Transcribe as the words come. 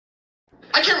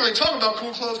I can't really talk about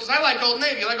cool clothes because I like Old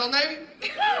Navy. You like Old Navy?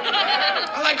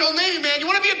 I like Old Navy, man. You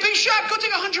want to be a big shot? Go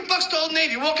take $100 to Old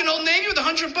Navy. Walk in Old Navy with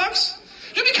 $100?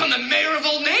 You become the mayor of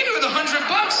Old Navy with $100.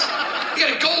 You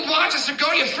got a gold watch, a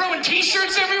cigar, you're throwing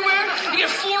t-shirts everywhere. You get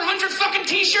 400 fucking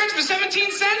t-shirts for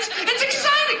 17 cents. It's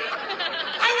exciting.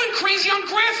 I went crazy on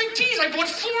graphic tees. I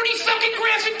bought 40 fucking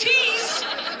graphic tees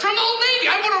from Old Navy.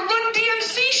 I bought a Run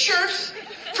DMC shirt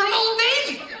from Old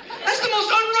Navy. That's the most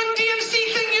unrun DMC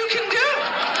thing you can do.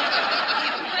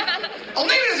 Old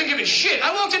Navy doesn't give a shit.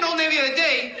 I walked in Old Navy the other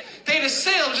day. They had a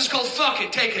sale just called fuck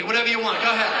it, take it, whatever you want.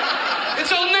 Go ahead.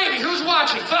 It's Old Navy. Who's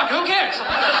watching? Fuck, who cares?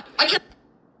 I can't.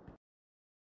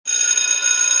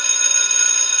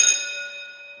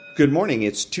 Good morning.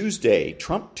 It's Tuesday,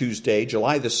 Trump Tuesday,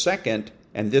 July the 2nd,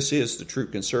 and this is The True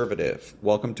Conservative.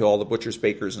 Welcome to all the butchers,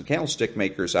 bakers, and candlestick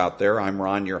makers out there. I'm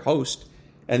Ron, your host,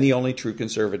 and the only true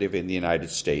conservative in the United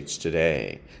States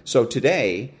today. So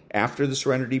today, after the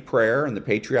Serenity Prayer and the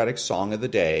patriotic song of the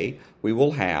day, we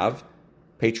will have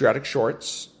patriotic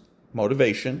shorts,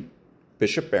 motivation,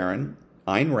 Bishop Barron,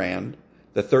 Ayn Rand,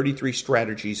 the 33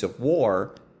 strategies of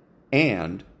war,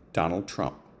 and Donald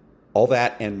Trump. All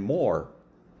that and more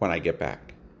when I get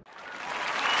back.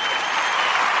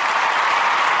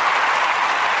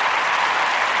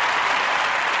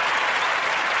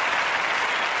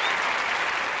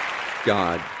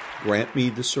 God, grant me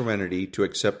the serenity to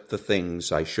accept the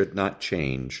things I should not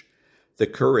change, the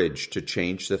courage to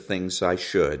change the things I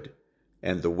should,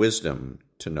 and the wisdom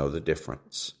to know the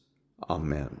difference.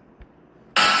 Amen.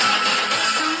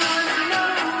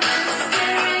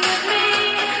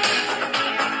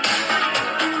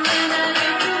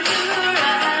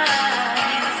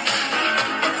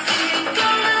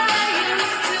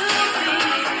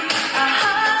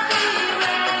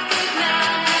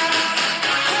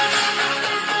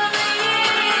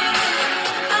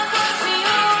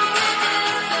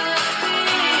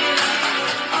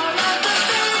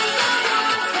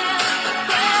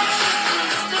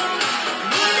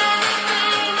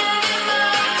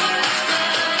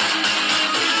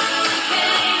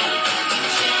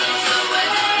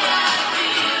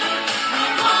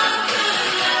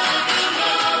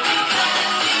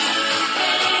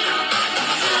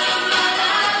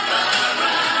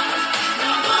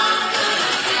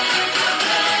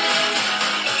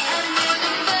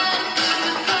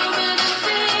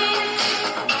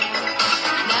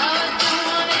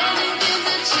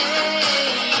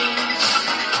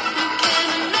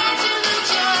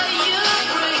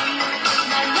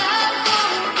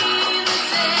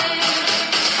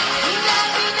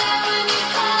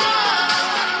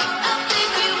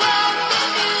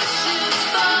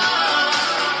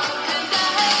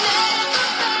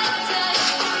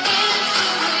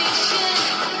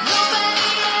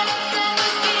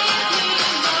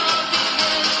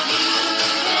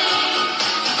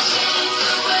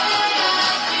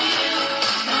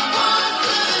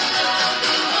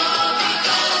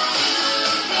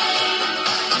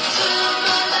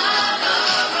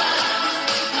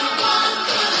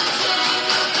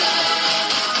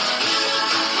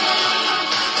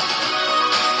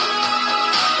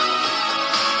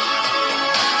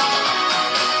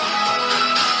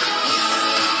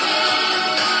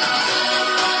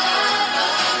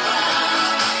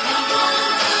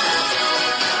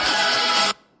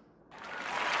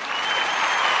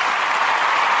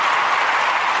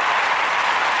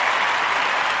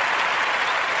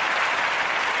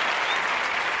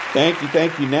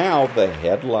 Thank you. Now, the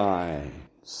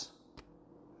headlines.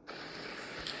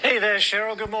 Hey there,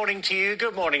 Cheryl. Good morning to you.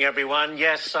 Good morning, everyone.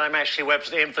 Yes, I'm Ashley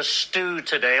Webster in for Stu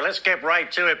today. Let's get right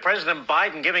to it. President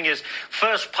Biden giving his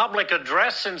first public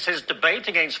address since his debate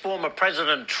against former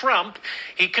President Trump.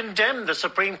 He condemned the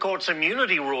Supreme Court's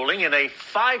immunity ruling in a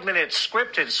 5-minute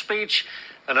scripted speech.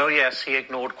 And oh yes, he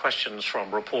ignored questions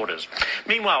from reporters.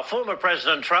 Meanwhile, former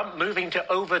President Trump moving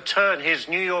to overturn his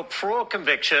New York fraud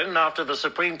conviction after the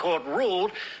Supreme Court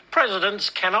ruled presidents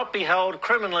cannot be held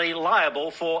criminally liable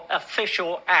for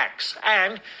official acts.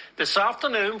 And this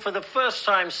afternoon, for the first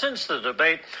time since the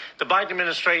debate, the Biden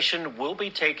administration will be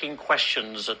taking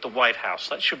questions at the White House.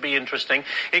 That should be interesting.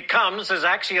 It comes as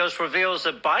Axios reveals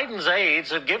that Biden's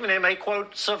aides have given him a,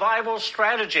 quote, survival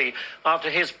strategy after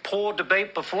his poor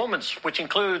debate performance, which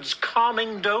includes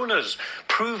calming donors,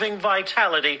 proving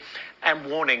vitality, and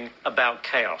warning about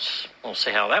chaos. We'll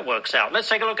see how that works out. Let's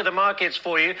take a look at the markets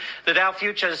for you. The Dow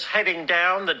futures heading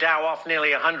down. The Dow off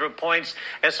nearly 100 points.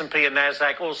 S&P and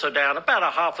NASDAQ also down about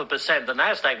 0.5%. The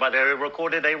NASDAQ, by the way,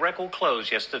 recorded a record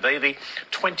close yesterday, the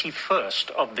 21st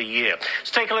of the year.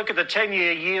 Let's take a look at the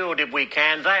 10-year yield if we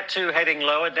can. That too heading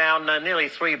lower, down nearly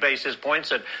 3 basis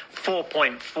points at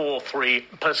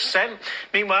 4.43%.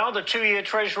 Meanwhile, the 2-year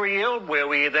Treasury yield, where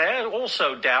we are there,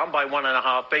 also down by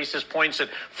 1.5 basis points at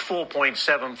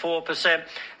 4.74%.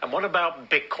 And what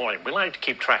about Bitcoin? We like to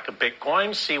keep track of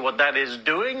Bitcoin, see what that is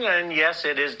doing. And yes,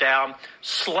 it is down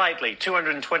slightly,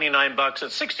 $229 at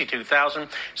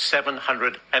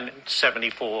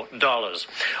 $62,774.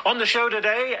 On the show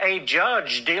today, a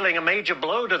judge dealing a major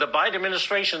blow to the Biden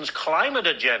administration's climate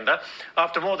agenda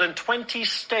after more than 20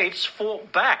 states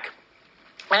fought back.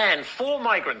 And 4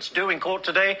 migrants due in court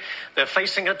today. They're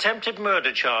facing attempted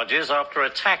murder charges after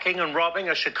attacking and robbing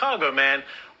a Chicago man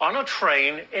on a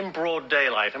train in broad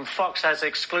daylight. And Fox has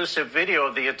exclusive video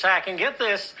of the attack. And get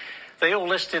this, they all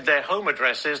listed their home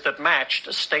addresses that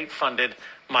matched state-funded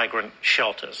migrant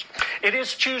shelters. It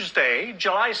is Tuesday,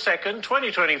 July 2nd,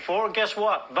 2024. And guess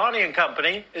what? Barney and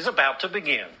Company is about to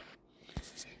begin.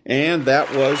 And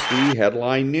that was the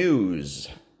headline news.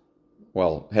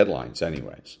 Well, headlines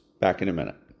anyways. Back in a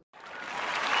minute.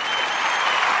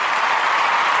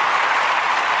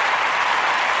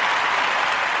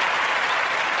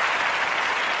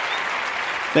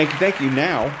 Thank you.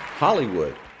 Now,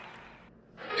 Hollywood.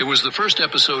 It was the first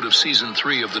episode of Season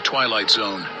 3 of The Twilight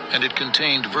Zone, and it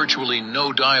contained virtually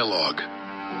no dialogue.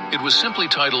 It was simply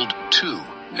titled 2,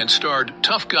 and starred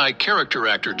tough guy character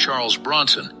actor Charles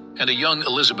Bronson and a young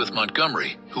Elizabeth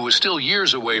Montgomery, who was still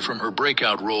years away from her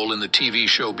breakout role in the TV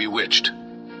show Bewitched.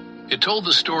 It told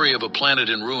the story of a planet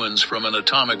in ruins from an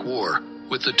atomic war,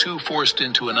 with the two forced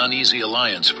into an uneasy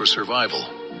alliance for survival.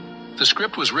 The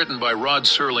script was written by Rod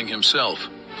Serling himself,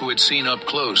 who had seen up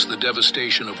close the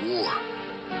devastation of war.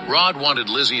 Rod wanted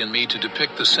Lizzie and me to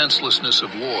depict the senselessness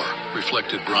of war,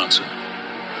 reflected Bronson.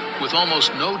 With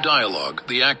almost no dialogue,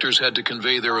 the actors had to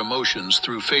convey their emotions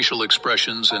through facial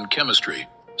expressions and chemistry,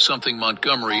 something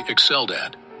Montgomery excelled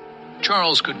at.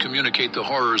 Charles could communicate the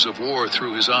horrors of war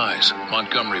through his eyes,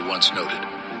 Montgomery once noted.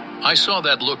 I saw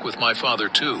that look with my father,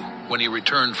 too, when he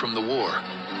returned from the war.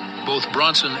 Both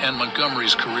Bronson and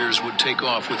Montgomery's careers would take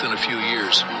off within a few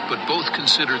years, but both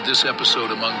considered this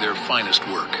episode among their finest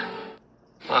work.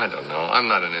 I don't know. I'm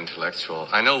not an intellectual.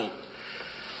 I know,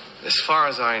 as far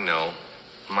as I know,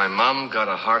 my mom got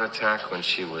a heart attack when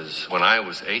I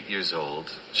was 8 years old.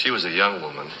 She was a young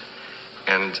woman.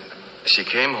 And she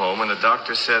came home and the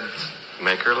doctor said,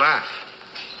 make her laugh.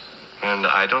 And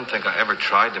I don't think I ever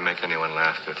tried to make anyone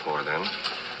laugh before then.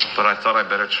 But I thought I'd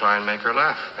better try and make her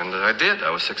laugh. And I did.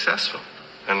 I was successful.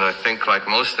 And I think, like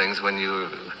most things, when you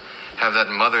have that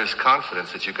mother's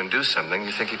confidence that you can do something,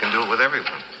 you think you can do it with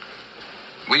everyone.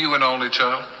 Were you an only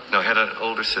child? No, I had an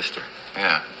older sister.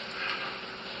 Yeah.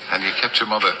 And you kept your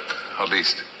mother, at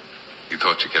least you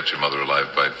thought you kept your mother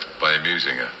alive by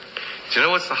amusing her. Do you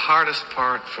know what's the hardest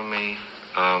part for me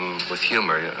with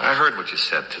humor? I heard what you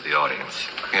said to the audience.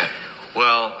 Yeah.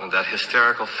 Well, that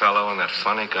hysterical fellow and that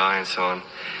funny guy and so on,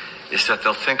 is that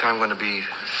they'll think I'm going to be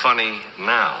funny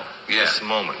now, this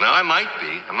moment. Now, I might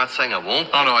be. I'm not saying I won't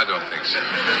be. Oh, no, I don't think so.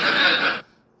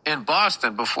 In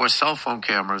Boston, before cell phone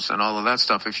cameras and all of that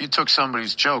stuff, if you took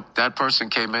somebody's joke, that person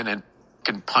came in and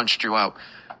punched you out.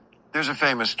 There's a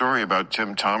famous story about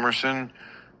Tim Thomerson,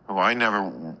 who I never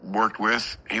worked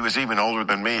with. He was even older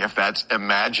than me, if that's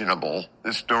imaginable.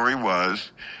 The story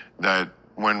was that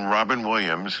when Robin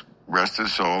Williams, rest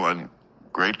his soul, and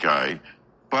great guy,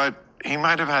 but he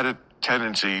might have had a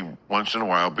tendency once in a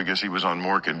while, because he was on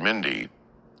Mork and Mindy,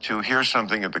 to hear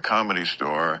something at the Comedy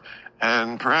Store,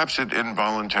 and perhaps it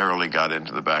involuntarily got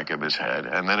into the back of his head,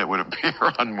 and then it would appear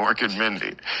on Mork and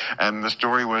Mindy. And the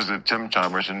story was that Tim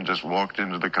Thomerson just walked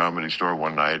into the Comedy Store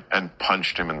one night and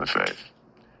punched him in the face.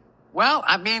 Well,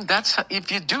 I mean, that's,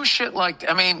 if you do shit like,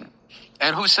 I mean,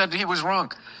 and who said he was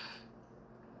wrong?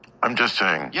 I'm just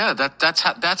saying. Yeah, that's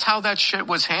how that shit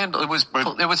was handled.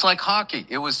 It was like hockey.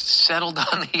 It was settled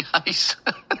on the ice.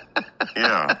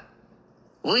 Yeah.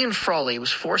 William Frawley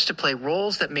was forced to play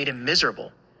roles that made him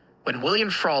miserable. When William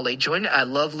Frawley joined I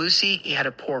Love Lucy, he had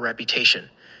a poor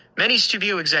reputation. Many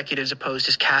studio executives opposed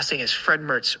his casting as Fred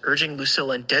Mertz, urging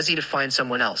Lucilla and Desi to find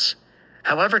someone else.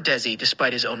 However, Desi,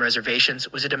 despite his own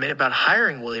reservations, was adamant about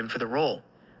hiring William for the role.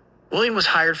 William was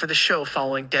hired for the show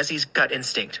following Desi's gut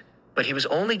instinct, but he was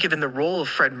only given the role of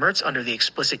Fred Mertz under the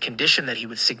explicit condition that he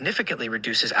would significantly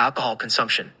reduce his alcohol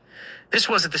consumption. This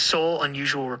wasn't the sole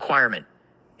unusual requirement.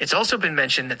 It's also been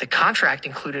mentioned that the contract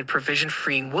included provision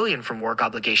freeing William from work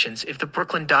obligations if the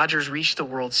Brooklyn Dodgers reached the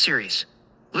World Series.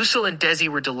 Lucille and Desi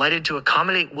were delighted to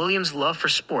accommodate William's love for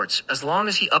sports as long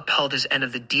as he upheld his end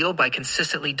of the deal by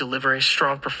consistently delivering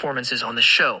strong performances on the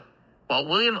show. While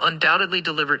William undoubtedly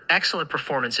delivered excellent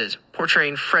performances,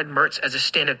 portraying Fred Mertz as a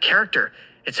stand-up character,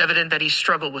 it's evident that he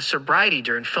struggled with sobriety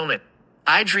during filming.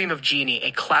 I Dream of Jeannie,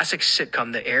 a classic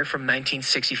sitcom that aired from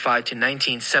 1965 to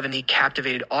 1970,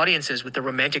 captivated audiences with the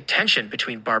romantic tension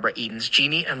between Barbara Eden's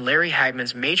Jeannie and Larry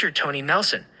Hagman's Major Tony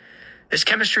Nelson. This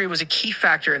chemistry was a key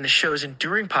factor in the show's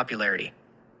enduring popularity.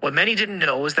 What many didn't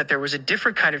know was that there was a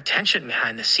different kind of tension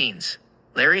behind the scenes.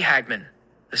 Larry Hagman,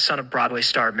 the son of Broadway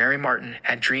star Mary Martin,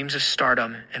 had dreams of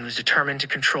stardom and was determined to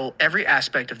control every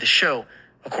aspect of the show,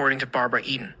 according to Barbara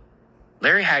Eden.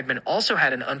 Larry Hagman also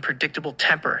had an unpredictable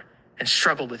temper and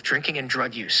struggled with drinking and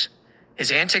drug use.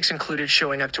 His antics included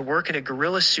showing up to work in a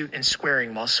gorilla suit and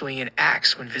swearing while swinging an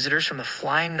axe when visitors from the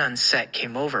Flying Nun set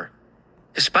came over.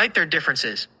 Despite their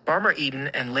differences, Barbara Eden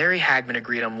and Larry Hagman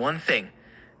agreed on one thing.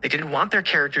 They didn't want their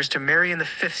characters to marry in the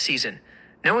 5th season,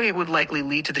 knowing it would likely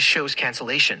lead to the show's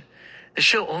cancellation. The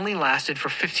show only lasted for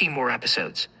 15 more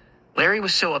episodes. Larry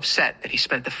was so upset that he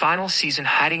spent the final season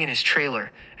hiding in his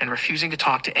trailer and refusing to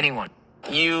talk to anyone.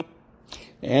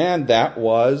 And that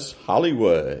was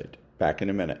Hollywood. Back in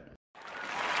a minute.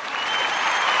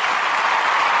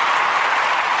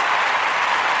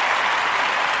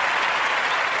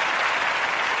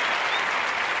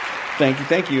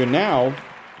 Thank you. And now,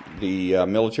 the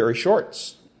military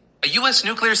shorts. A U.S.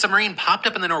 nuclear submarine popped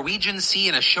up in the Norwegian Sea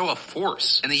in a show of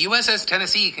force. And the USS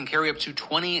Tennessee can carry up to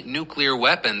 20 nuclear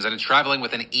weapons, and it's traveling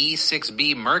with an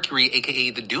E-6B Mercury,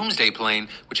 a.k.a. the Doomsday plane,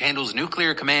 which handles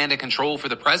nuclear command and control for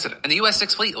the president. And the U.S.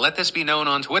 6th Fleet let this be known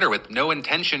on Twitter with no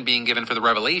intention being given for the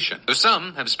revelation. Though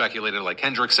some have speculated, like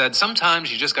Hendrik said,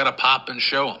 sometimes you just gotta pop and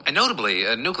show them. And notably,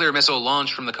 a nuclear missile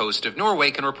launched from the coast of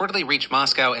Norway can reportedly reach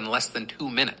Moscow in less than 2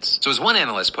 minutes. So as one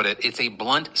analyst put it, it's a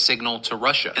blunt signal to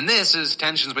Russia. And this is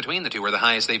tensions between the two are the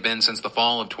highest they've been since the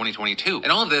fall of 2022. And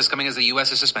all of this coming as the U.S.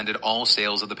 has suspended all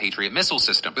sales of the Patriot missile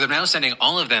system, with them now sending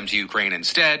all of them to Ukraine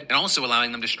instead, and also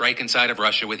allowing them to strike inside of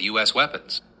Russia with U.S.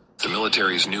 weapons. The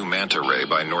military's new Manta Ray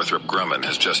by Northrop Grumman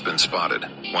has just been spotted.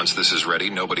 Once this is ready,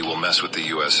 nobody will mess with the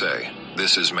USA.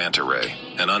 This is Manta Ray,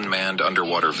 an unmanned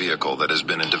underwater vehicle that has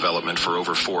been in development for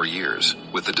over 4 years,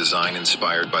 with the design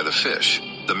inspired by the fish.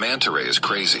 The Manta Ray is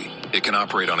crazy. It can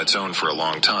operate on its own for a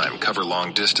long time, cover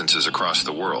long distances across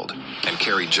the world, and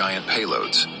carry giant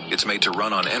payloads. It's made to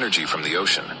run on energy from the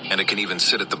ocean, and it can even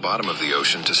sit at the bottom of the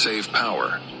ocean to save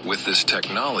power. With this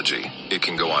technology, it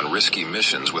can go on risky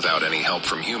missions without any help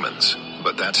from humans.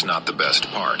 But that's not the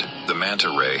best part. The Manta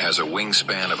Ray has a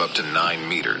wingspan of up to 9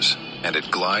 meters, and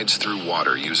it glides through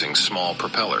water using small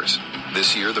propellers.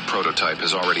 This year, the prototype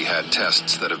has already had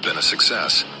tests that have been a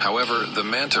success. However, the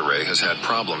Manta Ray has had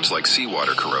problems like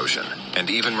seawater corrosion, and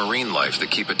even marine life that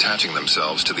keep attaching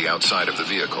themselves to the outside of the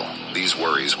vehicle. These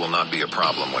worries will not be a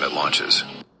problem when it launches.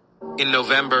 In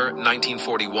November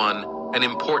 1941, an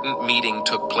important meeting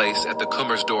took place at the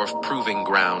Kummersdorf Proving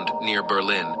Ground near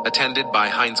Berlin, attended by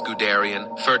Heinz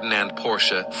Guderian, Ferdinand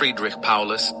Porsche, Friedrich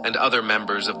Paulus, and other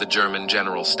members of the German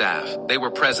General Staff. They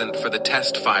were present for the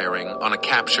test firing on a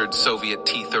captured Soviet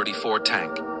T-34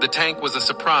 tank. The tank was a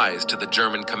surprise to the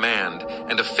German command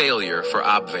and a failure for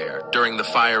Abwehr. During the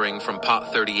firing from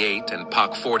POT-38 and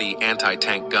POC-40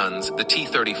 anti-tank guns, the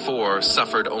T-34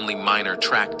 suffered only minor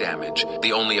track damage.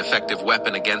 The only effective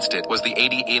weapon against it was the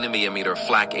 80mm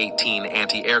Flak-18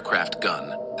 anti-aircraft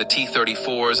gun. The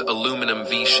T-34's aluminum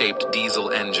V-shaped diesel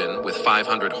engine with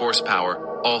 500 horsepower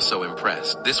also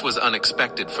impressed. This was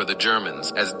unexpected for the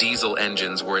Germans, as diesel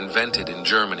engines were invented in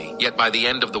Germany. Yet by the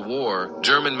end of the war,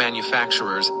 German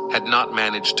manufacturers had not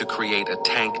managed to create a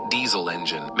tank diesel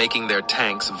engine, making their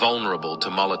tanks vulnerable to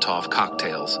Molotov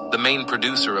cocktails. The main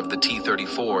producer of the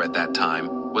T-34 at that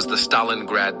time was the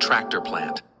Stalingrad tractor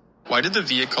plant. Why did the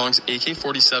Viet Cong's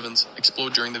AK-47s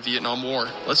explode during the Vietnam War?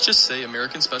 Let's just say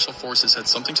American Special Forces had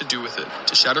something to do with it.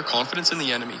 To shatter confidence in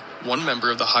the enemy, one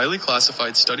member of the highly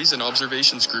classified Studies and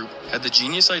Observations Group had the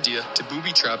genius idea to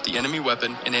booby-trap the enemy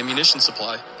weapon and ammunition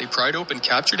supply. They pried open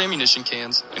captured ammunition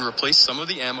cans and replaced some of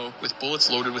the ammo with bullets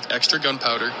loaded with extra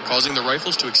gunpowder, causing the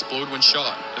rifles to explode when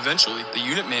shot. Eventually, the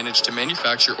unit managed to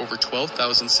manufacture over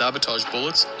 12,000 sabotage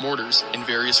bullets, mortars, and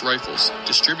various rifles,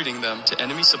 distributing them to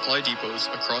enemy supply depots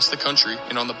across the country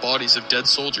and on the bodies of dead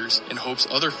soldiers in hopes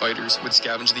other fighters would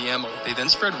scavenge the ammo. They then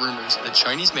spread rumors that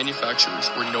Chinese manufacturers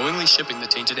were knowingly shipping the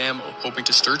tainted ammo, hoping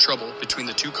to stir trouble between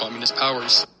the two communist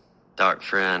powers. Doc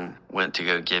Friend went to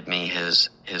go give me his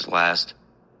last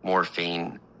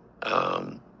morphine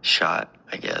shot,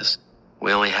 I guess.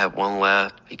 We only had one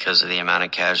left because of the amount of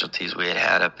casualties we had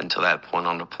had up until that point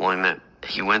on deployment.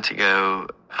 He went to go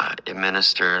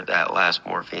administer that last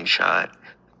morphine shot,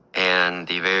 and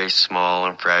the very small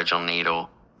and fragile needle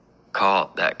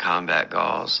caught that combat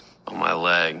gauze on my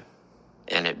leg,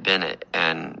 and it bent it,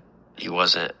 and he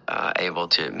wasn't able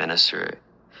to administer it.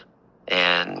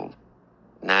 And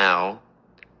now,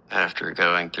 after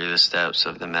going through the steps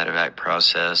of the medevac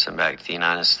process and back to the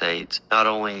United States, not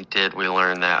only did we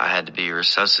learn that I had to be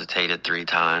resuscitated 3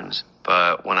 times,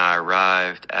 but when I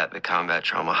arrived at the combat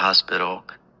trauma hospital,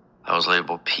 I was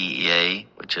labeled PEA,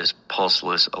 which is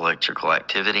pulseless electrical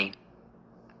activity.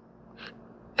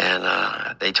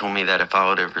 And they told me that if I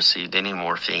would have received any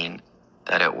morphine,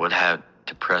 that it would have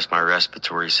depressed my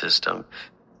respiratory system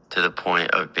to the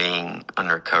point of being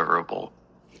unrecoverable.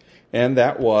 And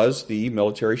that was the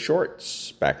military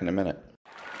shorts. Back in a minute.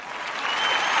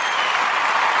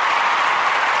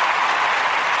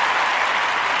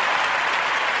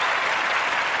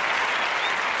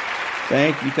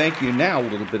 Thank you. Now a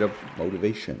little bit of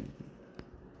motivation.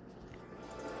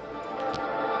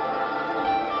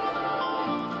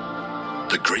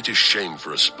 The greatest shame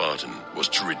for a Spartan was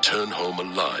to return home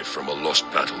alive from a lost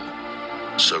battle.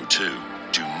 So too,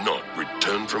 do not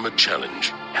return from a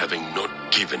challenge having not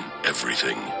given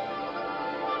everything.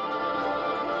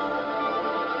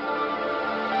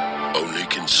 Only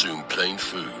consume plain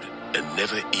food and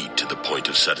never eat to the point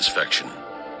of satisfaction.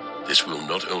 This will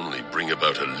not only bring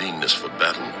about a leanness for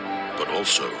battle, but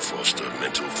also foster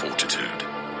mental fortitude.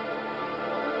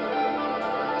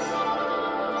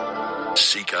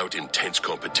 Seek out intense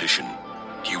competition.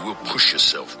 You will push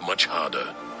yourself much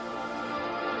harder.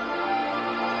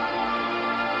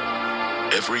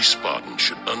 Every Spartan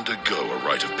should undergo a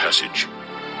rite of passage,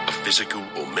 a physical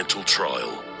or mental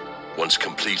trial. Once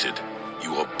completed,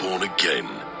 you are born again,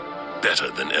 better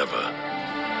than ever.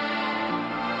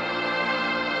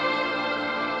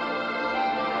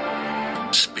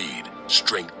 Speed,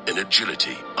 strength, and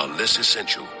agility are less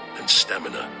essential than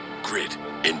stamina, grit,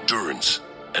 endurance,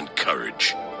 and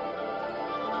courage.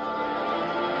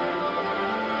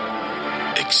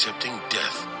 Accepting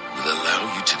death will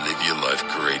allow you to live your life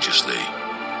courageously.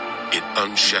 It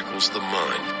unshackles the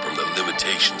mind from the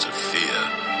limitations of fear,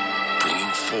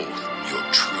 bringing forth your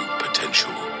true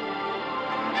potential.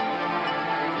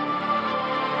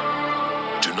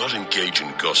 Do not engage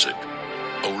in gossip.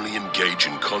 Only engage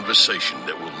in conversation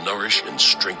that will nourish and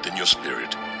strengthen your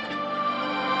spirit.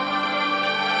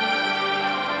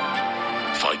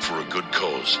 Fight for a good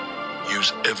cause.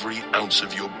 Use every ounce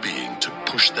of your being to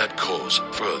push that cause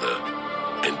further,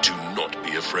 and do not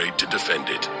be afraid to defend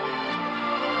it.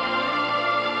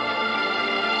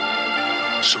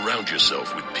 Surround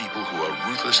yourself with people who are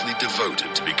ruthlessly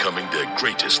devoted to becoming their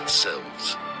greatest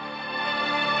selves.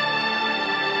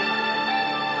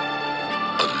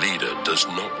 A leader does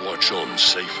not watch on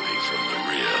safely from the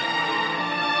rear.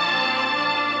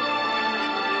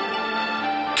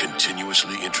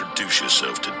 Continuously introduce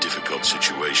yourself to difficult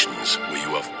situations where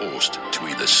you are forced to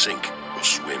either sink or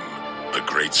swim. A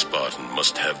great Spartan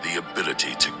must have the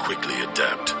ability to quickly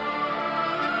adapt.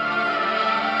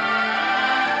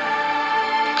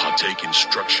 Partake in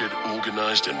structured,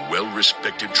 organized, and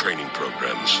well-respected training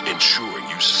programs, ensuring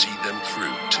you see them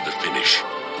through to the finish.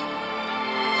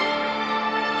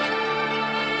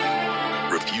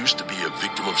 Refuse to be a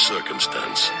victim of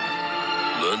circumstance.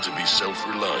 Learn to be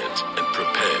self-reliant and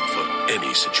prepared for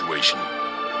any situation.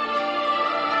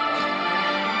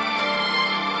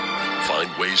 Find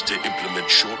ways to implement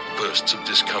short bursts of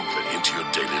discomfort into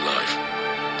your daily life.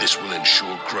 This will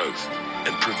ensure growth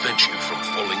and prevent you from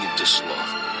falling into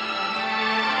sloth.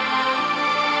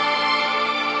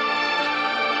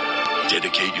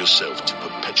 Dedicate yourself to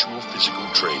perpetual physical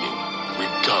training,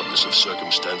 regardless of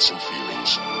circumstance and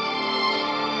feelings.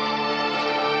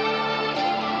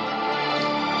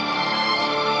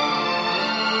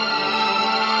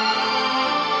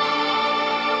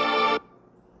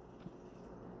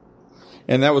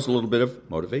 And that was a little bit of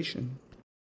motivation.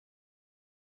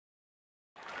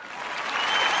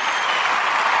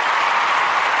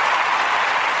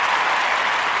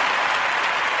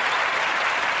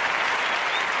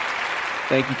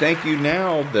 Thank you.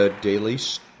 Now, the Daily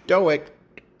Stoic.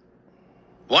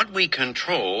 What we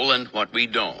control and what we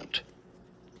don't.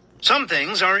 Some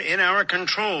things are in our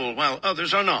control, while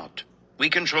others are not. We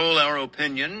control our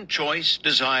opinion, choice,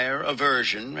 desire,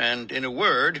 aversion, and, in a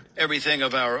word, everything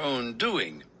of our own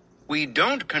doing. We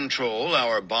don't control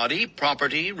our body,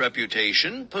 property,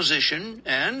 reputation, position,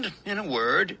 and, in a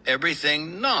word,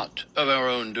 everything not of our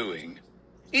own doing.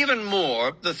 Even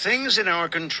more, the things in our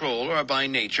control are by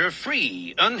nature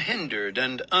free, unhindered,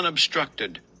 and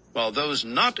unobstructed. while those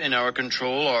not in our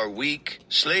control are weak,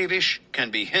 slavish,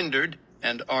 can be hindered,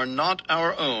 and are not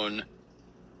our own.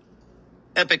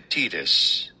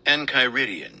 Epictetus,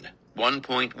 Enchiridion,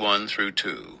 1.1 through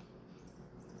 2.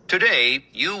 Today,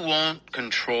 you won't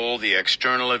control the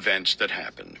external events that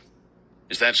happen.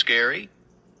 Is that scary?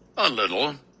 A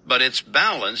little, but it's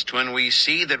balanced when we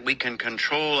see that we can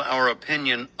control our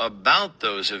opinion about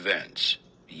those events.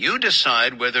 You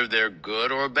decide whether they're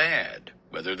good or bad,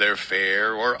 whether they're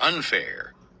fair or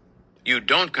unfair. You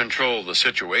don't control the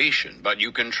situation, but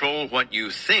you control what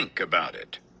you think about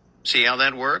it. See how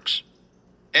that works?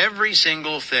 Every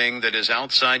single thing that is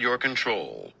outside your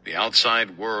control, the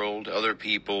outside world, other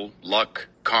people, luck,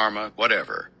 karma,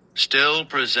 whatever, still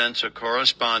presents a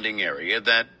corresponding area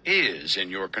that is in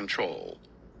your control.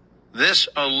 This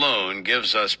alone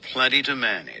gives us plenty to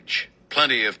manage,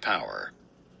 plenty of power.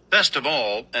 Best of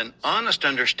all, an honest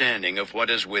understanding of what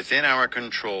is within our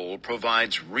control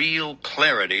provides real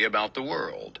clarity about the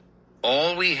world.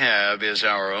 All we have is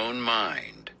our own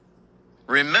mind.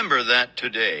 Remember that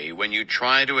today when you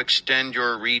try to extend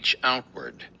your reach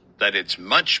outward, that it's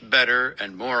much better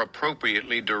and more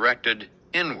appropriately directed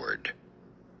inward.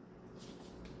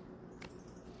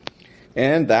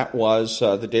 And that was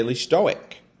the Daily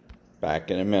Stoic.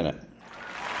 Back in a minute.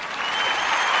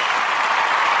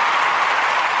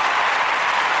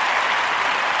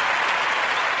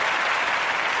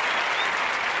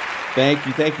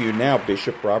 Thank you. Now,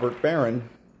 Bishop Robert Barron.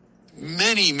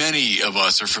 Many of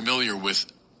us are familiar with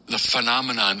the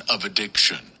phenomenon of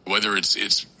addiction, whether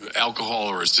it's alcohol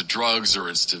or it's to drugs or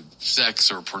it's to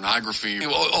sex or pornography.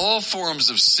 All forms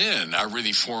of sin are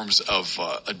really forms of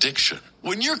addiction.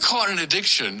 When you're caught in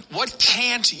addiction, what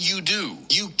can't you do?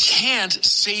 You can't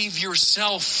save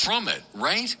yourself from it,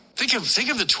 right? Think of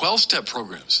the 12-step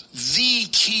programs. The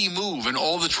key move in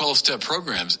all the 12-step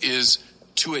programs is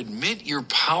to admit your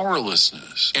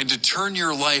powerlessness and to turn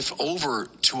your life over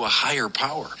to a higher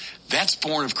power. That's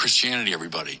born of Christianity,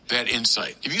 everybody, that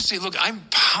insight. If you say, look, I'm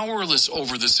powerless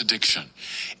over this addiction,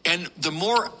 and the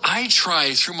more I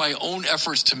try through my own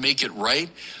efforts to make it right,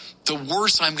 the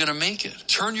worse I'm going to make it.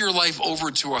 Turn your life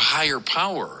over to a higher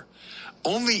power.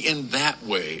 Only in that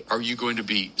way are you going to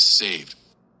be saved.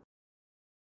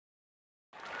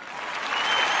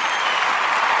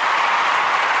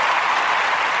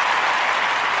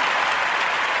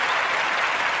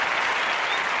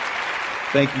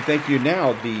 Thank you.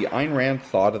 Now, the Ayn Rand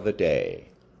thought of the day.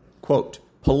 Quote,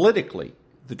 politically,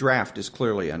 the draft is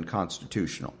clearly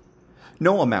unconstitutional.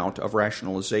 No amount of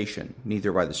rationalization,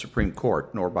 neither by the Supreme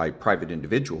Court nor by private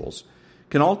individuals,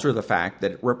 can alter the fact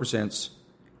that it represents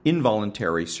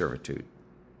involuntary servitude.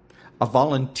 A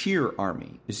volunteer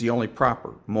army is the only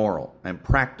proper, moral, and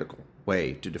practical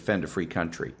way to defend a free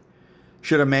country.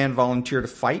 Should a man volunteer to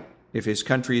fight if his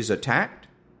country is attacked?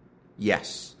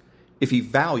 Yes, if he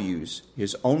values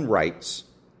his own rights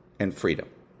and freedom,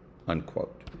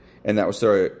 unquote. And that was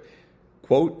the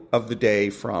quote of the day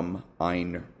from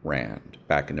Ayn Rand.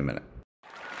 Back in a minute.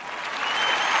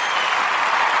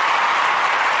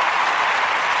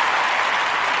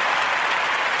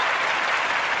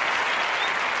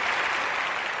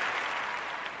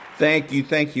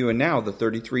 Thank you. And now the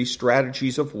 33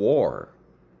 strategies of war.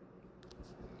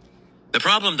 The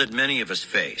problem that many of us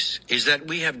face is that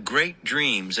we have great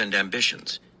dreams and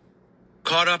ambitions.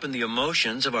 Caught up in the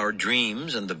emotions of our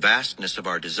dreams and the vastness of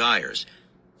our desires,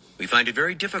 we find it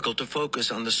very difficult to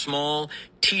focus on the small,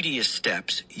 tedious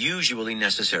steps usually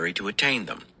necessary to attain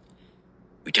them.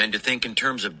 We tend to think in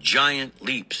terms of giant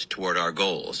leaps toward our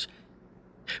goals.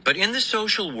 But in the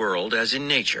social world, as in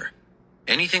nature,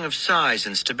 anything of size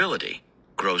and stability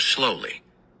grows slowly.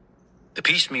 The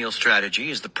piecemeal strategy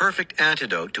is the perfect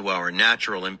antidote to our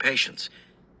natural impatience.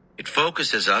 It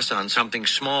focuses us on something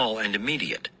small and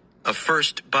immediate, a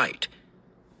first bite.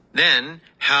 Then,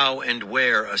 how and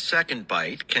where a second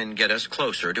bite can get us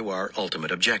closer to our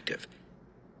ultimate objective.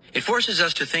 It forces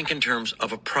us to think in terms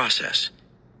of a process,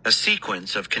 a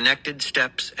sequence of connected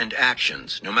steps and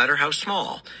actions, no matter how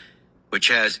small, which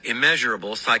has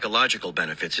immeasurable psychological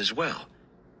benefits as well.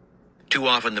 Too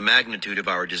often the magnitude of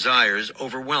our desires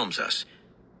overwhelms us.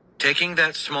 Taking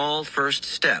that small first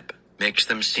step makes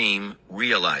them seem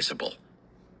realizable.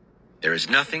 There is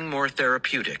nothing more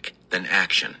therapeutic than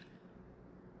action.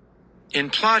 In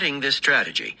plotting this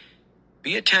strategy,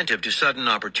 be attentive to sudden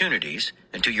opportunities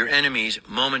and to your enemy's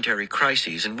momentary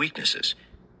crises and weaknesses.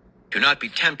 Do not be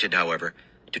tempted, however,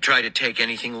 to try to take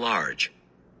anything large.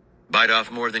 Bite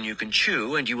off more than you can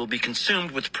chew, and you will be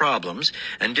consumed with problems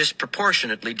and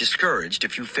disproportionately discouraged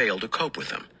if you fail to cope with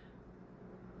them.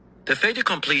 The fait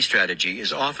accompli strategy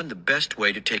is often the best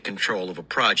way to take control of a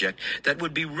project that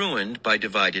would be ruined by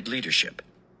divided leadership.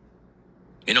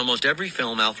 In almost every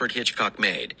film Alfred Hitchcock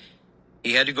made,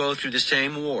 he had to go through the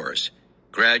same wars,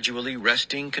 gradually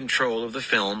wresting control of the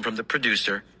film from the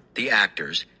producer, the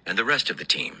actors, and the rest of the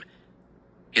team.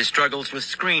 His struggles with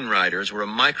screenwriters were a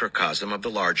microcosm of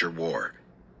the larger war.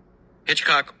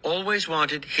 Hitchcock always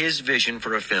wanted his vision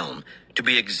for a film to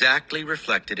be exactly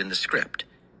reflected in the script.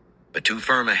 But too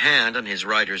firm a hand on his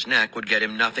writer's neck would get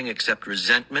him nothing except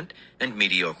resentment and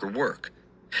mediocre work.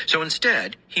 So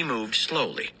instead, he moved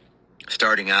slowly,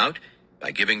 starting out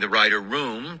by giving the writer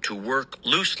room to work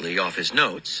loosely off his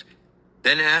notes,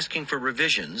 then asking for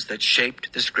revisions that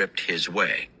shaped the script his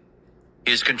way.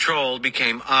 His control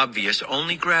became obvious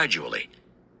only gradually,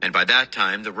 and by that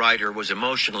time the writer was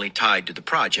emotionally tied to the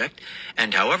project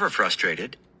and, however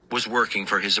frustrated, was working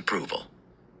for his approval.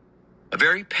 A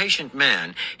very patient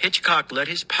man, Hitchcock let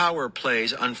his power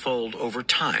plays unfold over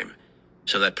time,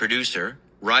 so that producer,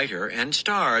 writer, and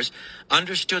stars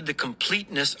understood the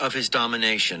completeness of his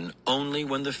domination only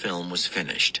when the film was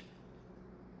finished.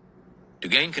 To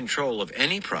gain control of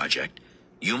any project,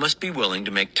 you must be willing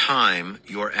to make time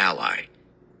your ally.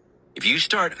 If you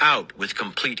start out with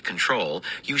complete control,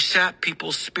 you sap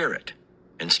people's spirit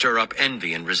and stir up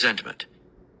envy and resentment.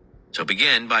 So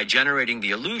begin by generating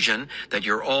the illusion that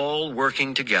you're all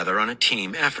working together on a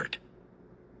team effort.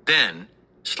 Then,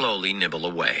 slowly nibble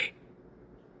away.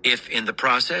 If in the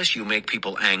process you make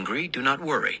people angry, do not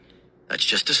worry. That's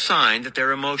just a sign that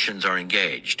their emotions are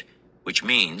engaged, which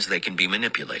means they can be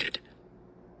manipulated.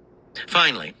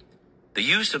 Finally, the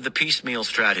use of the piecemeal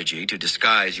strategy to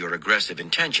disguise your aggressive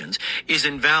intentions is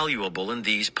invaluable in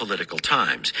these political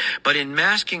times, but in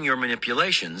masking your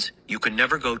manipulations, you can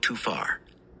never go too far.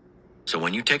 So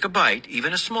when you take a bite,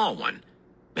 even a small one,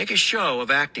 make a show of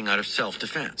acting out of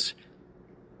self-defense.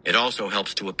 It also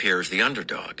helps to appear as the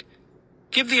underdog.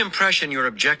 Give the impression your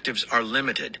objectives are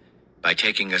limited by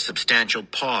taking a substantial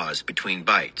pause between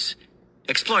bites,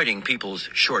 exploiting people's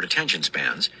short attention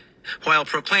spans, while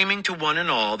proclaiming to one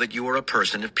and all that you are a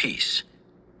person of peace.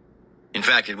 In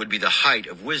fact, it would be the height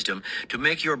of wisdom to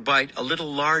make your bite a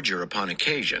little larger upon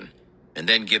occasion, and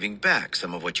then giving back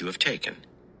some of what you have taken.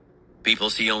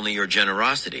 People see only your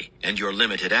generosity and your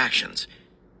limited actions,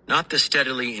 not the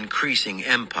steadily increasing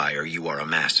empire you are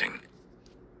amassing.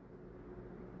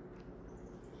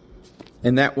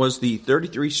 And that was the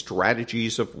 33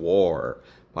 Strategies of War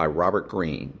by Robert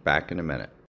Greene. Back in a minute.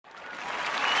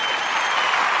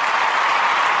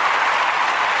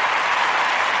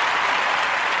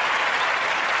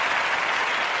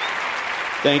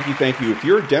 Thank you. If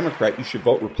you're a Democrat, you should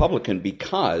vote Republican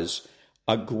because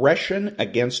aggression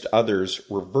against others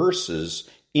reverses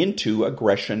into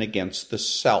aggression against the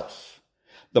self.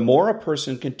 The more a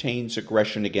person contains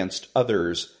aggression against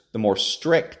others, the more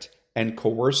strict and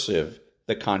coercive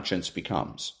the conscience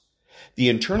becomes. The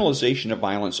internalization of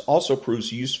violence also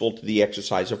proves useful to the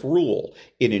exercise of rule.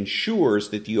 It ensures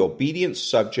that the obedient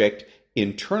subject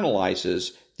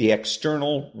internalizes the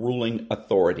external ruling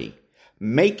authority,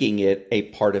 making it a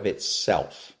part of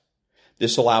itself.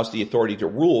 This allows the authority to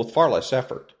rule with far less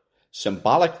effort.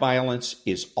 Symbolic violence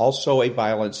is also a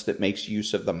violence that makes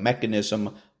use of the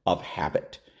mechanism of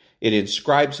habit. It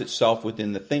inscribes itself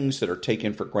within the things that are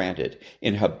taken for granted,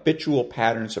 in habitual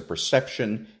patterns of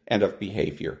perception and of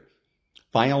behavior.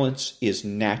 Violence is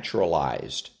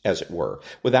naturalized, as it were.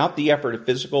 Without the effort of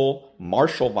physical,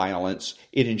 martial violence,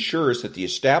 it ensures that the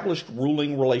established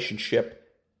ruling relationship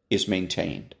is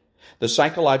maintained. The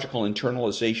psychological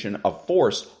internalization of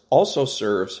force also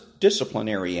serves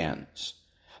disciplinary ends.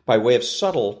 By way of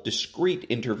subtle, discrete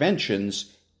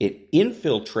interventions, it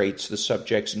infiltrates the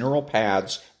subject's neural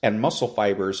paths and muscle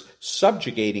fibers,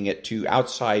 subjugating it to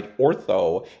outside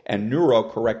ortho and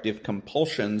neurocorrective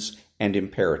compulsions and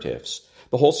imperatives.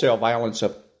 The wholesale violence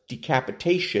of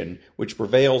decapitation, which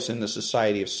prevails in the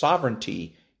society of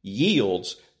sovereignty,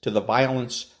 yields to the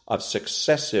violence of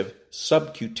successive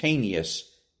subcutaneous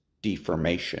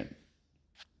deformation.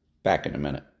 Back in a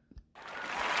minute.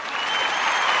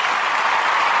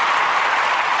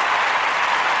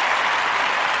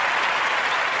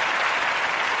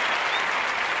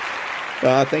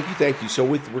 Thank you. So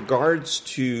with regards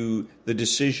to the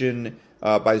decision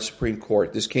by the Supreme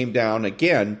Court, this came down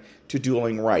again to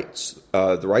dueling rights,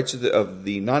 the rights of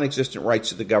the non-existent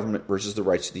rights of the government versus the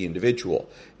rights of the individual.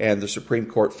 And the Supreme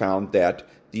Court found that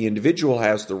the individual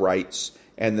has the rights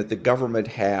and that the government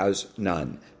has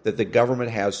none, that the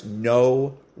government has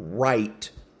no right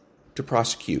to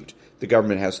prosecute. The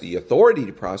government has the authority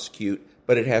to prosecute,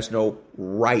 but it has no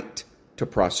right to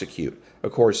prosecute.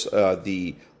 Of course,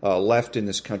 the left in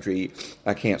this country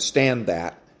can't stand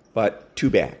that, but too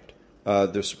bad.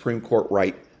 The Supreme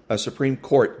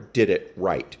Court did it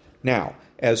right. Now,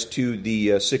 as to the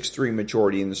 6-3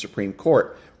 majority in the Supreme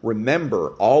Court,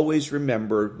 always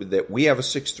remember that we have a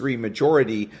 6-3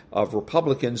 majority of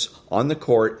Republicans on the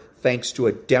court thanks to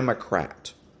a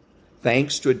Democrat.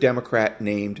 Thanks to a Democrat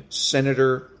named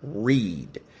Senator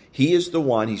Reid. He is the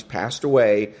one, he's passed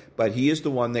away, but he is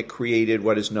the one that created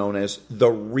what is known as the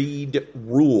Reid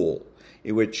Rule,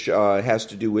 which has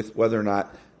to do with whether or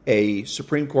not a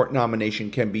Supreme Court nomination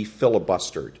can be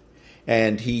filibustered.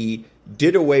 And he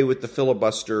did away with the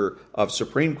filibuster of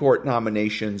Supreme Court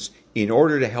nominations in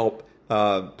order to help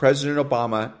President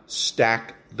Obama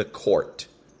stack the court.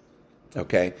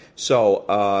 Okay, so,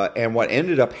 and what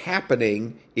ended up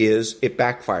happening is it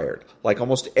backfired. Like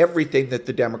almost everything that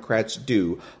the Democrats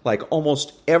do, like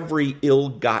almost every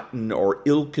ill-gotten or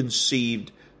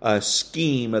ill-conceived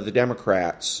scheme of the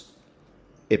Democrats,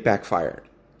 it backfired.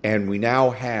 And we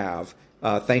now have,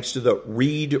 thanks to the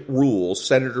Reid Rule,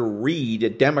 Senator Reid, a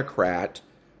Democrat,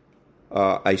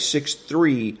 a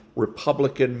 6-3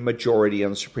 Republican majority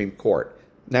on the Supreme Court.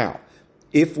 Now,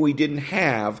 if we didn't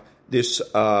have this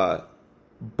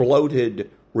bloated,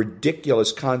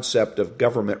 ridiculous concept of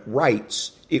government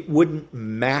rights, it wouldn't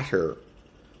matter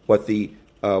what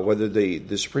whether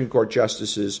the Supreme Court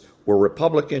justices were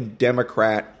Republican,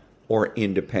 Democrat, or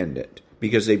independent,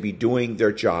 because they'd be doing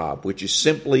their job, which is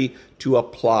simply to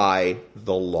apply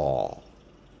the law.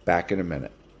 Back in a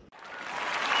minute.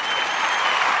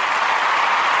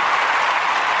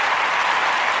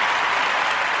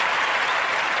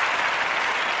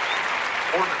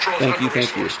 Thank you.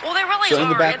 Well, they really so are. in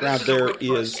the background there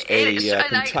is a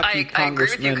Kentucky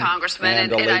congressman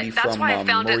and a lady that's from why I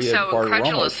found it so Maria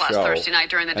incredulous last show, Thursday night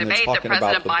during the and debate that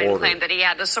President Biden claimed that he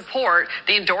had to support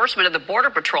the endorsement of the Border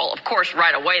Patrol. Of course,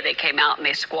 right away they came out and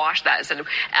they squashed that and said,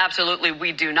 absolutely,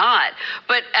 we do not.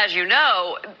 But as you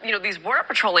know, these Border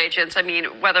Patrol agents, I mean,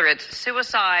 whether it's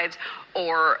suicides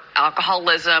or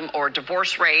alcoholism or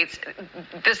divorce rates,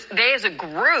 they as a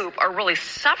group are really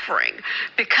suffering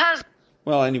because...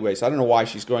 Well, anyways, I don't know why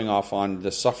she's going off on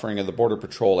the suffering of the Border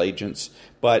Patrol agents,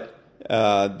 but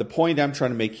the point I'm trying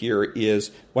to make here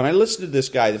is when I listen to this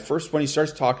guy, the first when he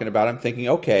starts talking about it, I'm thinking,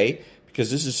 okay,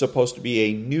 because this is supposed to be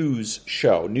a news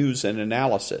show, news and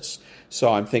analysis.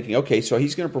 So I'm thinking, okay, so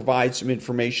he's going to provide some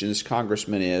information, this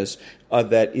congressman is,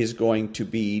 that is going to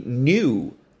be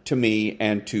new to me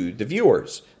and to the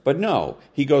viewers. But no,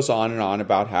 he goes on and on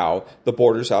about how the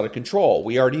border's out of control.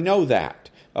 We already know that.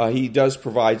 He does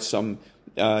provide some...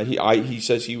 He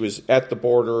says he was at the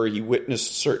border, he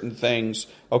witnessed certain things.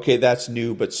 Okay, that's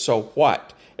new, but so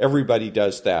what? Everybody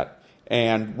does that.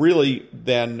 And really,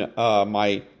 then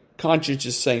my conscience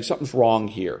is saying something's wrong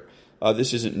here.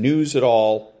 This isn't news at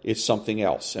all, it's something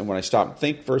else. And when I stop and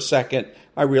think for a second,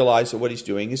 I realize that what he's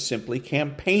doing is simply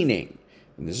campaigning.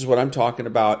 And this is what I'm talking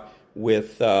about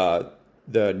with the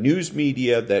news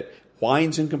media that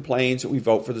whines and complains that we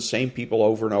vote for the same people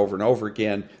over and over and over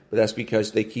again, but that's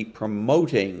because they keep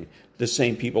promoting the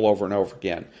same people over and over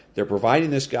again. They're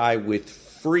providing this guy with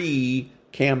free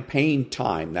campaign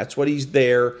time. That's what he's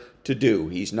there to do.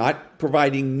 He's not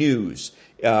providing news.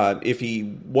 If he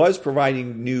was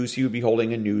providing news, he would be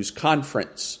holding a news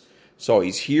conference. So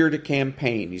he's here to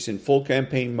campaign. He's in full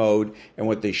campaign mode, and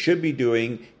what they should be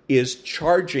doing is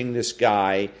charging this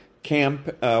guy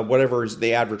whatever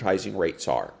the advertising rates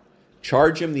are.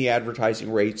 Charge him the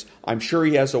advertising rates. I'm sure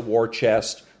he has a war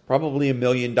chest, probably $1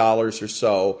 million or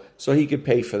so he could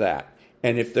pay for that.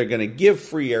 And if they're going to give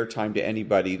free airtime to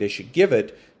anybody, they should give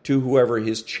it to whoever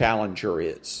his challenger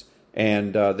is.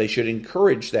 And they should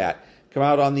encourage that. Come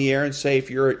out on the air and say,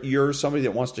 if you're somebody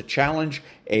that wants to challenge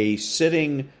a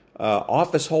sitting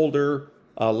office holder,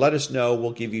 let us know.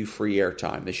 We'll give you free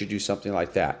airtime. They should do something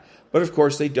like that. But of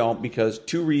course they don't, because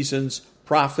two reasons: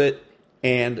 profit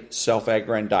and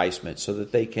self-aggrandizement, so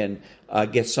that they can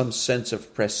get some sense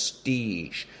of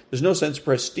prestige. There's no sense of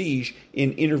prestige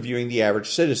in interviewing the average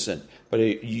citizen, but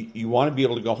you want to be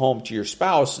able to go home to your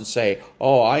spouse and say,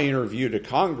 oh, I interviewed a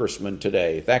congressman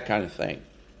today, that kind of thing.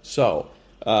 So,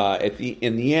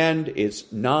 in the end,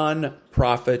 it's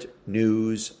non-profit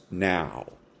news now.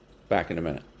 Back in a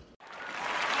minute.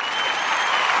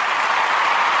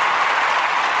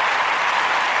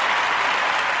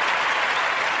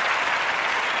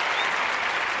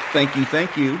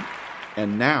 Thank you.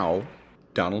 And now,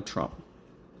 Donald Trump.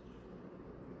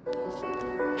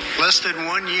 Less than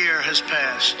 1 year has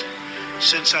passed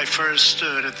since I first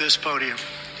stood at this podium,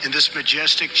 in this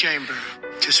majestic chamber,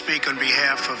 to speak on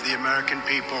behalf of the American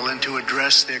people and to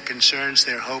address their concerns,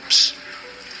 their hopes,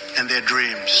 and their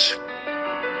dreams.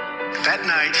 That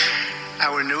night,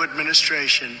 our new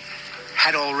administration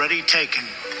had already taken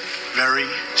very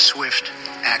swift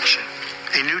action.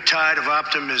 A new tide of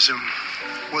optimism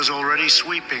was already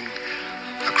sweeping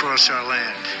across our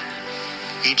land.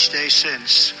 Each day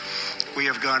since, we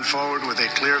have gone forward with a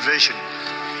clear vision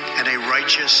and a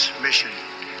righteous mission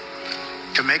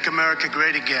to make America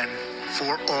great again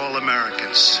for all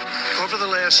Americans. Over the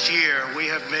last year, we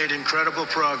have made incredible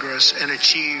progress and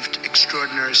achieved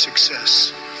extraordinary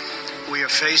success. We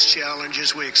have faced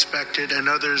challenges we expected and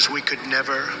others we could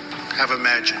never have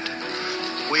imagined.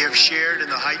 We have shared in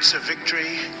the heights of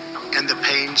victory and the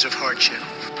pains of hardship.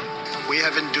 We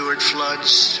have endured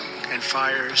floods and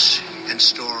fires and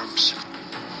storms.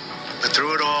 But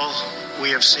through it all, we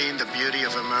have seen the beauty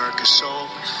of America's soul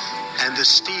and the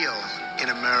steel in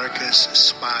America's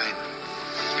spine.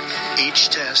 Each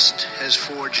test has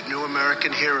forged new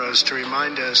American heroes to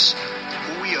remind us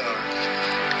who we are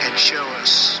and show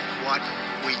us what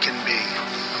we can be.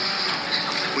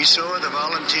 We saw the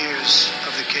volunteers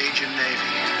of the Cajun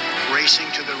Navy racing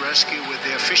to the rescue with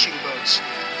their fishing boats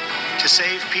to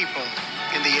save people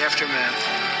in the aftermath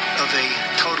of a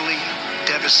totally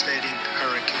devastating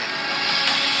hurricane.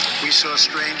 We saw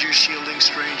strangers shielding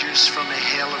strangers from a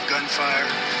hail of gunfire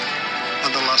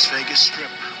on the Las Vegas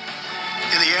Strip.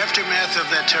 In the aftermath of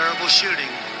that terrible shooting,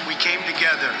 we came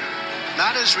together,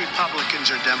 not as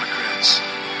Republicans or Democrats,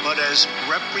 but as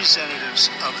representatives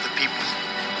of the people.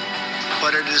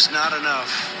 But it is not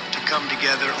enough to come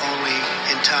together only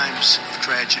in times of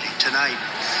tragedy. Tonight,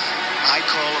 I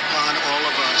call upon all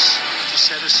of us to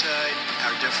set aside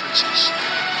our differences,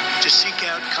 to seek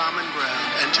out common ground,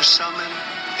 and to summon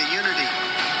the unity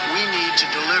we need to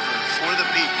deliver for the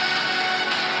people.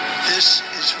 This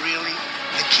is really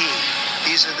the key.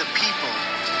 These are the people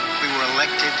we were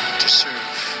elected to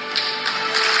serve.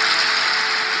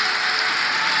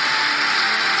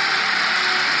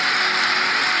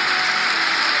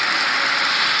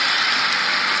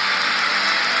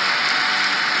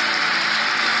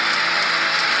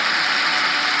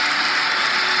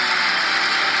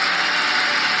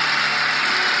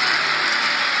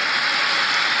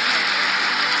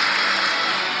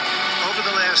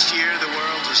 Last year, the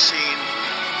world has seen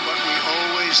what we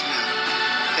always knew,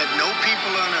 that no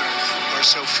people on earth are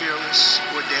so fearless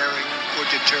or daring or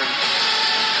determined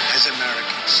as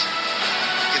Americans.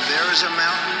 If there is a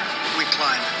mountain, we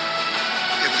climb it.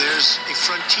 If there's a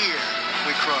frontier,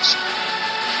 we cross it.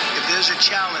 If there's a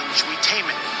challenge, we tame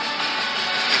it.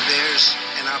 If there's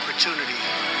an opportunity,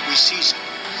 we seize it.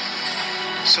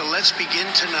 So let's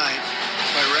begin tonight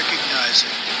by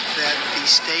recognizing that the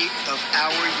state of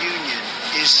our union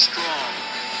is strong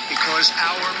because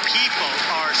our people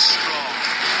are strong.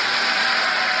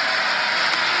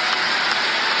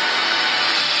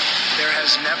 There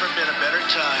has never been a better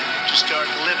time to start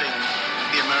living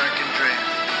the American dream.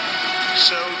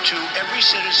 So to every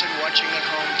citizen watching at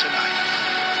home tonight,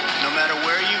 no matter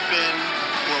where you've been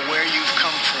or where you've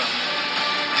come from,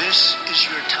 this is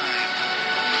your time.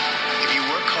 If you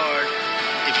work hard,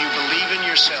 if you believe in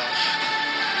yourself,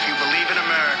 if you believe in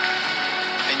America,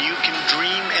 then you can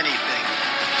dream anything.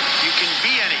 You can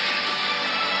be anything.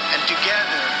 And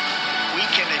together, we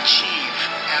can achieve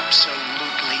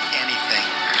absolutely anything.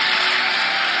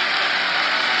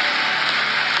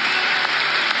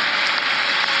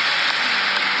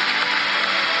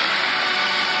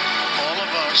 All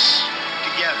of us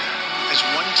together as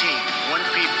one team, one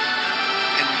people,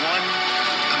 and one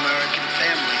American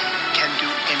family can do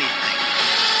anything.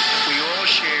 We all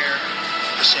share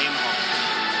the same home,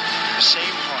 the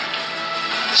same heart,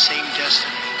 the same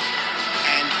destiny,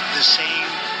 and the same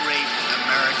great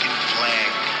American flag.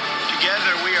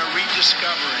 Together we are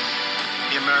rediscovering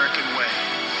the American way.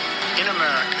 In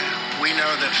America, we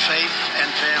know that faith and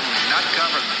family, not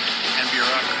government and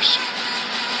bureaucracy,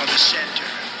 are the center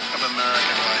of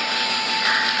American life.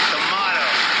 The motto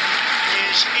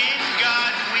is, "In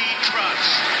God we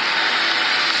trust."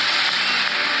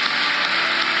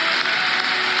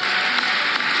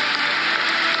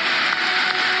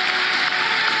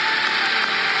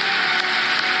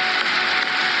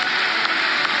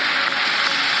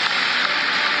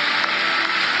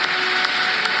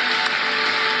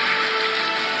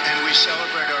 We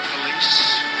celebrate our police,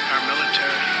 our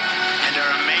military, and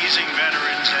our amazing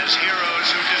veterans as heroes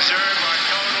who deserve our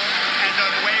total and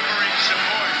unwavering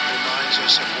support. It reminds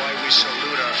us of why we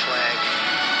salute our flag,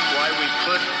 why we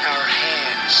put our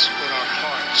hands on our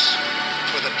hearts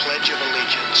for the Pledge of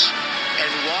Allegiance,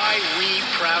 and why we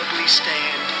proudly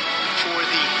stand for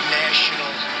the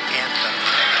national anthem.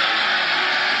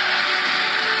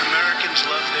 Americans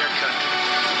love their country,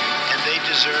 and they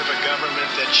deserve deserve a government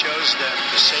that shows them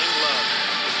the same love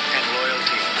and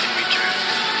loyalty in return.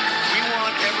 We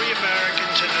want every American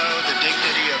to know the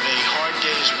dignity of a hard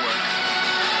day's work.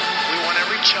 We want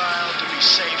every child to be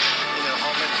safe in their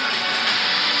home at night.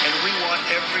 And we want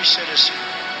every citizen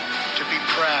to be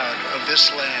proud of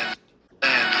this land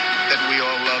that we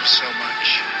all love so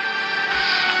much.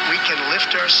 We can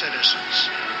lift our citizens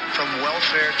from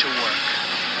welfare to work,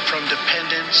 from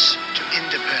dependence to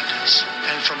independence,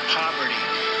 and from poverty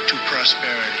to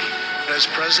prosperity. As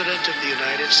President of the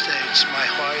United States, my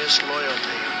highest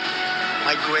loyalty,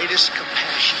 my greatest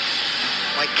compassion,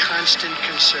 my constant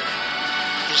concern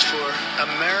is for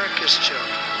America's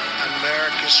children,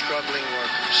 America's struggling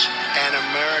workers, and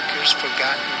America's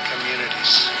forgotten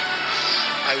communities.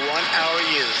 I want our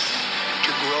youth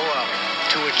to grow up,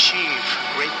 to achieve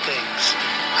great things.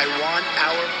 I want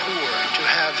our poor to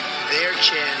have their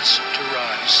chance to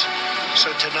rise. So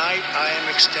tonight I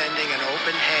am extending an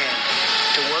open hand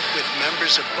to work with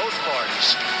members of both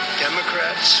parties,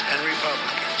 Democrats and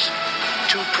Republicans,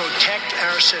 to protect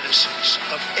our citizens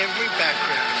of every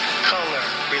background, color,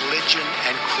 religion,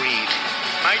 and creed.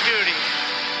 My duty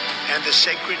and the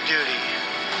sacred duty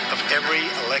of every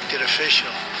elected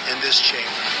official in this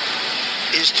chamber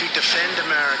is to defend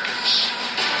Americans,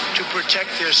 to protect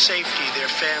their safety,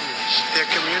 their families, their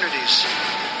communities,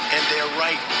 and their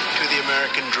right to the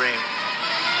American dream.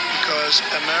 Because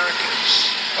Americans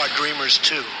are dreamers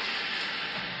too.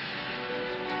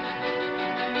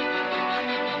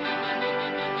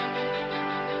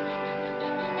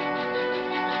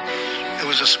 It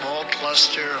was a small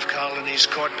cluster of colonies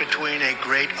caught between a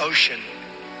great ocean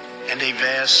and a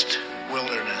vast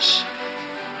wilderness.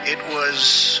 It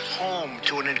was home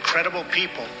to an incredible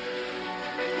people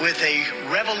with a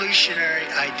revolutionary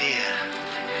idea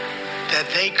that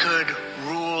they could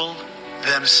rule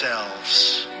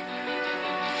themselves,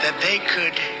 that they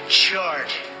could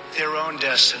chart their own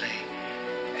destiny,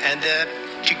 and that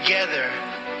together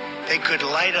they could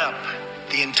light up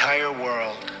the entire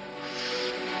world.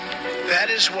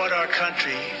 That is what our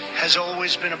country has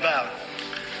always been about.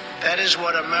 That is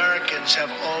what Americans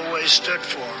have always stood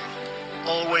for,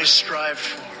 always strived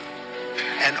for,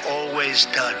 and always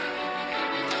done.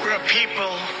 We're a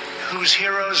people whose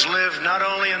heroes live not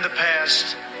only in the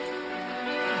past,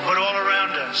 but all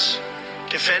around us,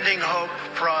 defending hope,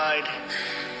 pride,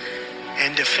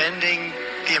 and defending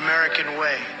the American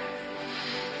way.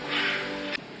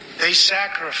 They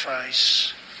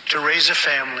sacrifice to raise a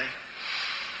family.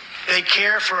 They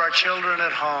care for our children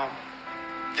at home.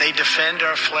 They defend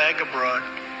our flag abroad.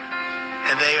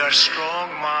 And they are strong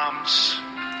moms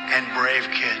and brave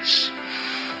kids.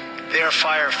 They are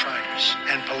firefighters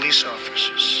and police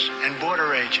officers and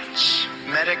border agents,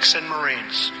 medics and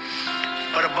Marines.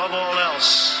 But above all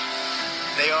else,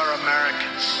 they are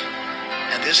Americans.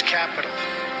 And this capital,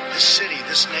 this city,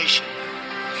 this nation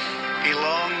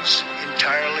belongs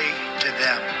entirely to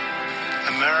them.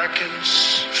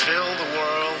 Americans fill the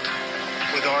world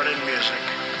with art and music.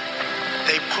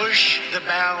 They push the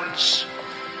bounds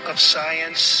of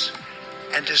science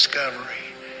and discovery.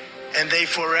 And they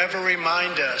forever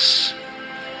remind us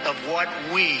of what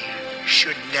we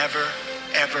should never,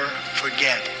 ever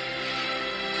forget.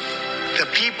 The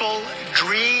people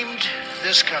dreamed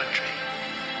this country.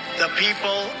 The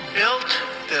people built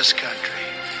this country.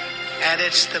 And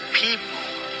it's the people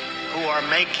who are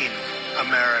making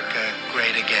America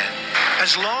great again.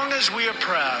 As long as we are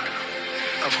proud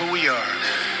of who we are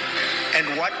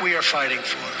and what we are fighting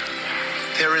for,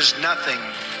 there is nothing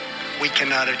we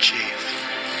cannot achieve.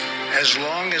 As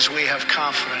long as we have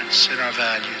confidence in our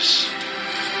values,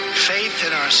 faith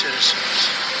in our citizens,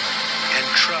 and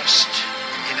trust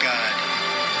in God,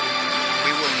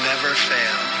 we will never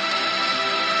fail.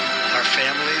 Our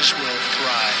families will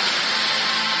thrive.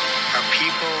 Our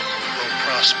people will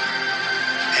prosper.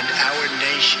 And our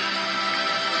nation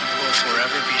will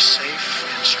forever be safe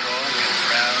and strong and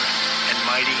proud and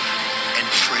mighty and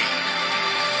free.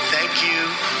 Thank you,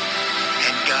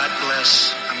 and God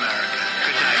bless America.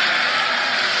 Good night.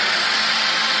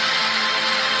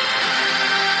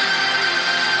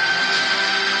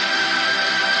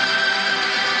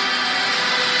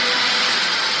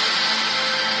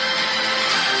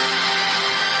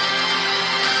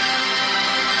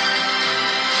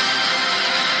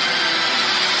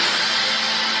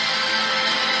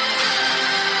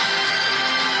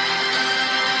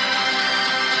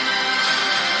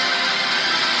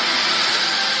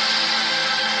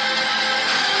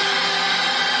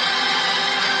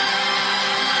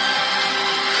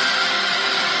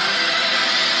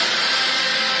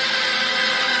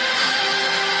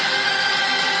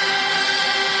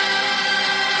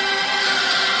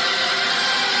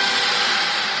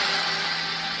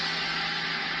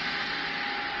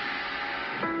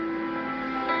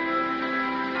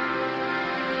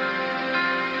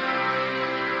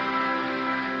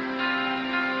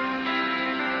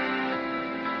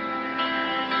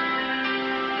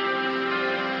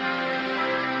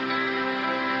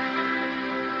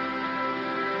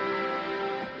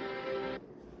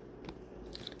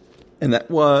 And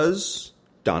that was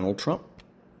Donald Trump.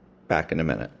 Back in a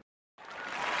minute.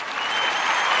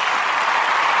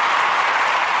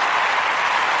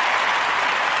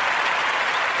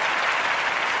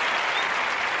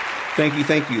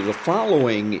 Thank you. The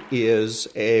following is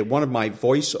one of my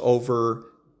voiceover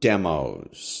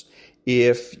demos.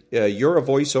 If you're a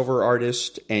voiceover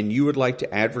artist and you would like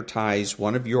to advertise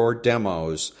one of your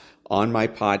demos on my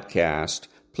podcast,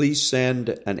 please send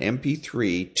an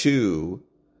MP3 to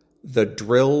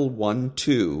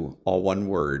thedrill12, all one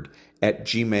word, at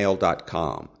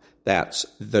gmail.com. That's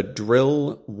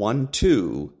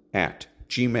thedrill12 at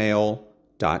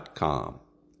gmail.com.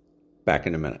 Back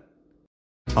in a minute.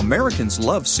 Americans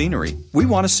love scenery. We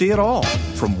want to see it all,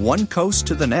 from one coast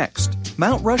to the next,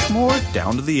 Mount Rushmore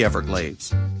down to the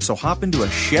Everglades. So hop into a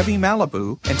Chevy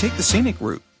Malibu and take the scenic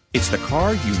route. It's the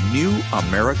car you knew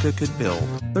America could build.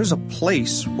 There's a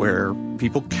place where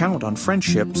people count on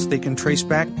friendships they can trace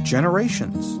back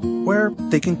generations, where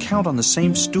they can count on the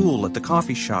same stool at the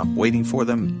coffee shop waiting for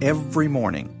them every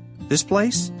morning. This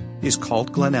place is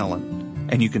called Glen Ellen,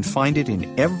 and you can find it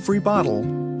in every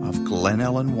bottle of Glen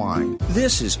Ellen wine.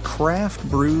 This is craft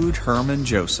brewed Herman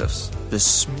Joseph's, the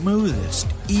smoothest,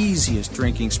 easiest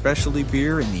drinking specialty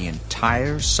beer in the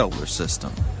entire solar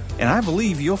system. And I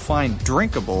believe you'll find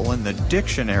drinkable in the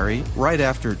dictionary right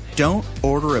after don't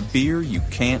order a beer you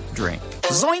can't drink.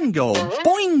 Zoingo!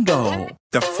 Boingo!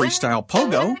 The freestyle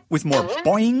pogo with more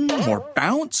boing, more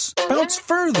bounce. Bounce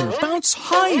further, bounce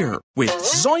higher with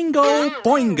Zoingo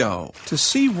Boingo. To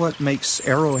see what makes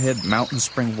Arrowhead Mountain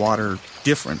Spring water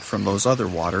different from those other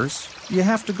waters, you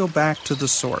have to go back to the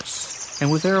source.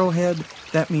 And with Arrowhead,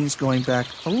 that means going back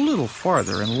a little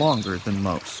farther and longer than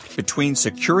most. Between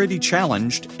security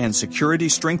challenged and security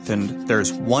strengthened,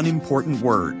 there's one important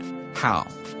word: how.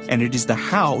 And it is the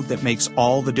how that makes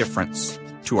all the difference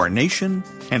to our nation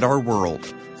and our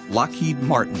world. Lockheed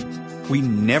Martin. We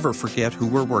never forget who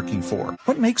we're working for.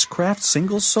 What makes Kraft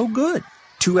Singles so good?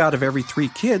 2 out of every 3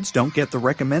 kids don't get the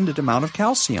recommended amount of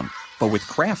calcium. But with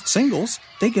Kraft Singles,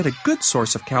 they get a good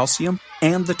source of calcium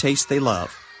and the taste they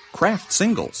love. Kraft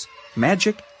Singles.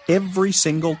 Magic every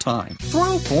single time.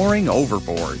 Throw boring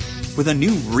overboard with a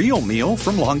new real meal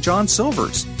from Long John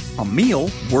Silver's. A meal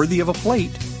worthy of a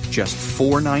plate, just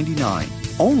 $4.99.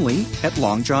 Only at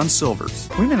Long John Silver's.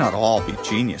 We may not all be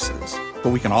geniuses, but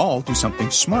we can all do something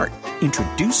smart.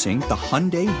 Introducing the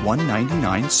Hyundai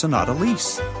 199 Sonata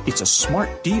Lease. It's a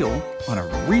smart deal on a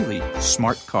really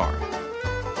smart car.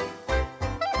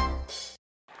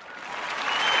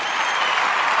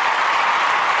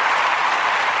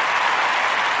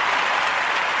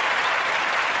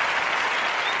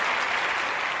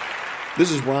 This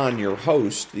is Ron, your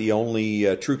host, the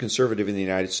only true conservative in the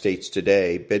United States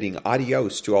today, bidding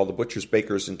adios to all the butchers,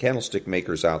 bakers, and candlestick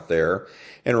makers out there,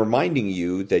 and reminding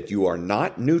you that you are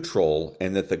not neutral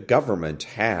and that the government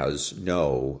has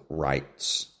no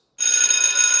rights.